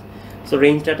 ঠিক আছে। সো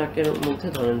রেঞ্জড অ্যাটাকের মধ্যে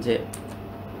ধরেন যে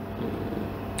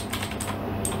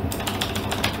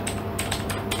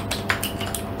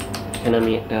এখানে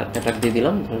আমি একটা অ্যাটাক দিয়ে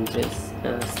দিলাম, ধরেন যে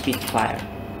স্পিড ফায়ার।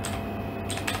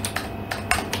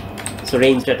 সো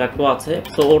রেঞ্জড অ্যাটাকও আছে,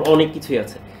 সো ওর অনেক কিছুই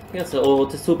আছে, ঠিক আছে। ও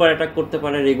হচ্ছে সুপার অ্যাটাক করতে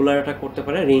পারে, রেগুলার অ্যাটাক করতে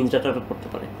পারে, রেঞ্জড অ্যাটাক করতে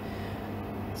পারে।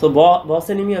 সো বস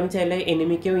এনিমি আমি চাইলে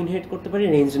এনিমিকেও ইনহেরিট করতে পারি,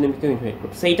 রেঞ্জড এনিমিকেও ইনহেরিট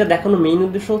করতে। সো এইটা দেখানোর মেইন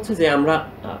উদ্দেশ্য হচ্ছে যে আমরা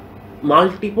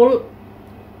মাল্টিপল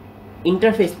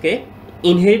ইন্টারফেসকে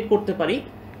ইনহেরিট করতে পারি,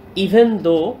 ইভেন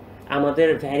দো আমাদের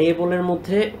ভ্যারিয়েবলের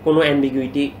মধ্যে কোনো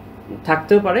অ্যাম্বিগুইটি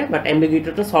থাকতেও পারে, বাট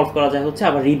অ্যাম্বিগুইটিটা সলভ করা যায় হচ্ছে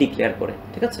আবার রিডিক্লেয়ার করে,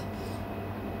 ঠিক আছে।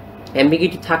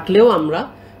 অ্যাম্বিগুইটি থাকলেও আমরা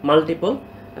মাল্টিপল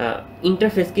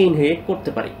ইন্টারফেসকে ইনহেরিট করতে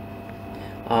পারি।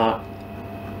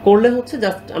 করলে হচ্ছে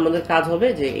জাস্ট আমাদের কাজ হবে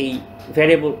যে এই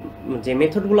ভ্যারিয়েবল যে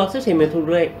মেথডগুলো আছে সেই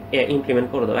মেথডগুলো ইমপ্লিমেন্ট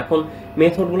করে দেবো। এখন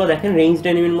মেথডগুলো দেখেন, রেঞ্জড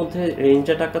এনিমির মধ্যে রেঞ্জড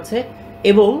অ্যাটাক আছে,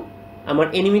 এবং আমার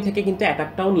এনিমি থেকে কিন্তু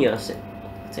অ্যাটাকটাও নিয়ে আসে,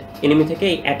 এনিমি থেকে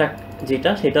এই অ্যাটাক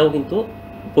যেটা সেটাও কিন্তু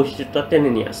বৈশিষ্ট্যটা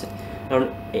টেনে নিয়ে আসে, কারণ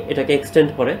এটাকে এক্সটেন্ড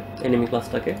করে এনিমি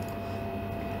ক্লাসটাকে।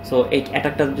 সো এই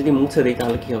অ্যাটাকটা যদি মুছে দিই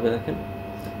তাহলে কি হবে দেখেন,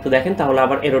 তো দেখেন তাহলে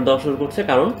আবার এরর দেওয়া শুরু করছে,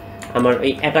 কারণ আমার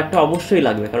এই অ্যাটাকটা অবশ্যই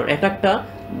লাগবে, কারণ অ্যাটাকটা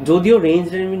যদিও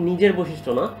রেঞ্জড এনিমির নিজের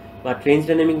বৈশিষ্ট্য না, বাট রেঞ্জড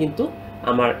এনিমি কিন্তু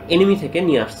আমার এনিমি থেকে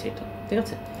নিয়ে আসছে এটা, ঠিক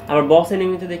আছে। আবার বস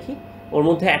এনিমিতে দেখি ওর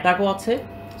মধ্যে অ্যাটাকও আছে,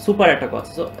 সুপার অ্যাটাকও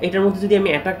আছে। সো এটার মধ্যে যদি আমি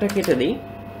অ্যাটাকটা কেটে দিই,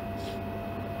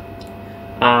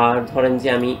 আর ধরেন যে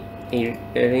আমি এই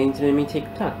রেঞ্জ এনিমি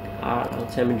ঠিকঠাক, আর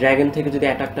হচ্ছে আমি ড্রাগন থেকে যদি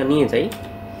অ্যাটাকটা নিয়ে যাই,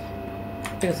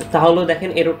 ঠিক আছে, তাহলেও দেখেন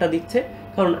এররটা দিচ্ছে,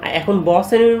 কারণ এখন বস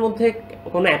এনিমির মধ্যে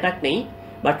কোনো অ্যাটাক নেই,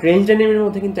 বাট রেঞ্জ এনিমির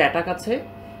মধ্যে কিন্তু অ্যাটাক আছে,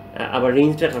 আবার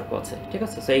রেঞ্জড অ্যাটাকও আছে, ঠিক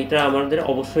আছে। সো এইটা আমাদের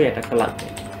অবশ্যই অ্যাটাকটা লাগবে।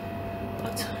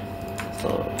 আচ্ছা, সো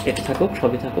এটা থাকুক,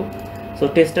 সবই থাকুক। সো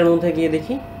টেস্টের মধ্যে গিয়ে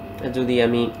দেখি, যদি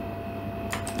আমি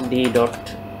D dot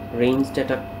ranged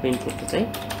attack print করতে চাই,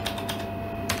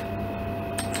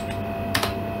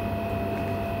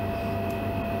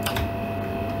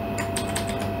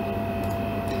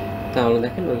 তাহলে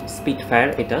দেখেন ওই স্পিড ফায়ার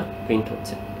এটা প্রিন্ট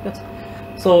হচ্ছে, ঠিক আছে।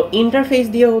 সো ইন্টারফেস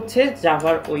দিয়ে হচ্ছে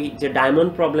জাভার ওই যে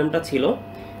ডায়মন্ড প্রবলেমটা ছিল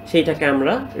সেইটাকে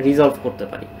আমরা রিজলভ করতে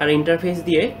পারি। আর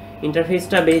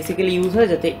ইন্টারফেসটা বেসিক্যালি ইউজ হয়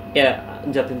যাতে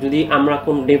যদি আমরা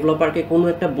কোন ডেভেলপারকে কোনো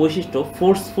একটা বৈশিষ্ট্য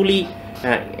ফোর্সফুলি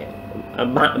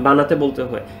বানাতে বলতে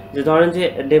হয়, যে ধরেন যে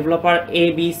developer A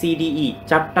B C D E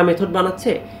 4টা মেথড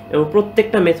বানাচ্ছে, এবং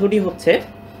প্রত্যেকটা মেথডই হচ্ছে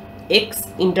এক্স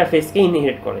ইন্টারফেসকে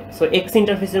ইনহেরিট করে। সো এক্স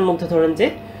ইন্টারফেসের মধ্যে ধরেন যে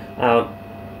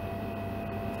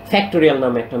ফ্যাক্টোরিয়াল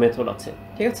নামে একটা মেথড আছে,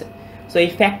 ঠিক আছে। সো এই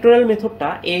factorial মেথডটা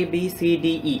A B C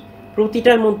D E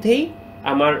প্রতিটার মধ্যেই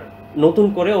আমার নতুন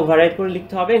করে ওভাররাইট করে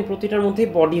লিখতে হবে, এবং প্রতিটার মধ্যেই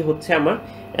বডি হচ্ছে আমার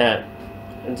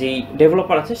যেই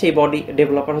ডেভেলপার আছে সেই বডি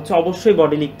ডেভেলপার হচ্ছে অবশ্যই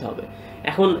বডি লিখতে হবে।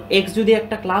 এখন এক্স যদি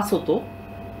একটা ক্লাস হতো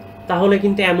তাহলে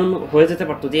কিন্তু এমন হয়ে যেতে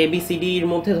পারতো যে এবিসিডির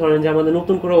মধ্যে ধরেন যে আমাদের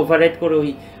নতুন করে ওভাররাইট করে ওই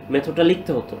মেথডটা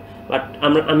লিখতে হতো, বাট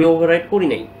আমি ওভাররাইট করি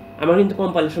নাই, আমার কিন্তু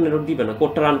কম্পাইলেশন এরর দিবে না,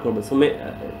 কোডটা রান করবে। সো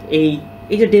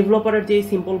এই যে ডেভেলপারের যে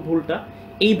সিম্পল ভুলটা,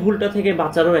 এই ভুলটা থেকে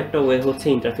বাঁচারও একটা ওয়ে হচ্ছে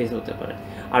ইন্টারফেস হতে পারে,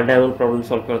 আর ডায়মন্ড প্রবলেম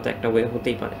সলভ করার তো একটা ওয়ে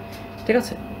হতেই পারে, ঠিক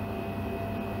আছে।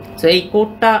 সো এই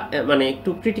কোডটা মানে একটু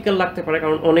ক্রিটিক্যাল লাগতে পারে,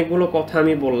 কারণ অনেকগুলো কথা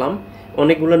আমি বললাম,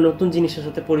 অনেকগুলো নতুন জিনিসের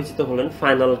সাথে পরিচিত হলেন,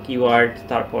 ফাইনাল কিওয়ার্ড,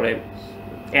 তারপরে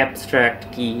অ্যাবস্ট্রাক্ট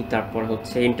কি, তারপর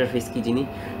হচ্ছে ইন্টারফেস কি জিনিস।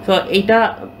 তো এইটা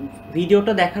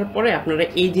ভিডিওটা দেখার পরে আপনারা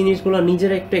এই জিনিসগুলো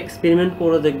নিজেরা একটু এক্সপেরিমেন্ট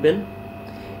করে দেখবেন,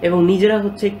 এবং নিজেরা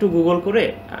হচ্ছে একটু গুগল করে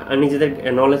নিজেদের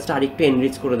নলেজটা আরেকটু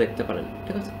এনরিচ করে দেখতে পারেন,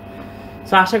 ঠিক আছে।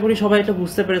 সো আশা করি সবাই এটা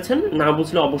বুঝতে পেরেছেন, না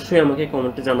বুঝলে অবশ্যই আমাকে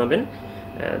কমেন্টে জানাবেন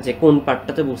যে কোন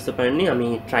পার্টটাতে বুঝতে পারেননি, আমি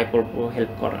ট্রাই করবো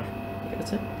হেল্প করার, ঠিক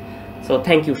আছে। সো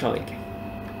থ্যাংক ইউ সবাইকে।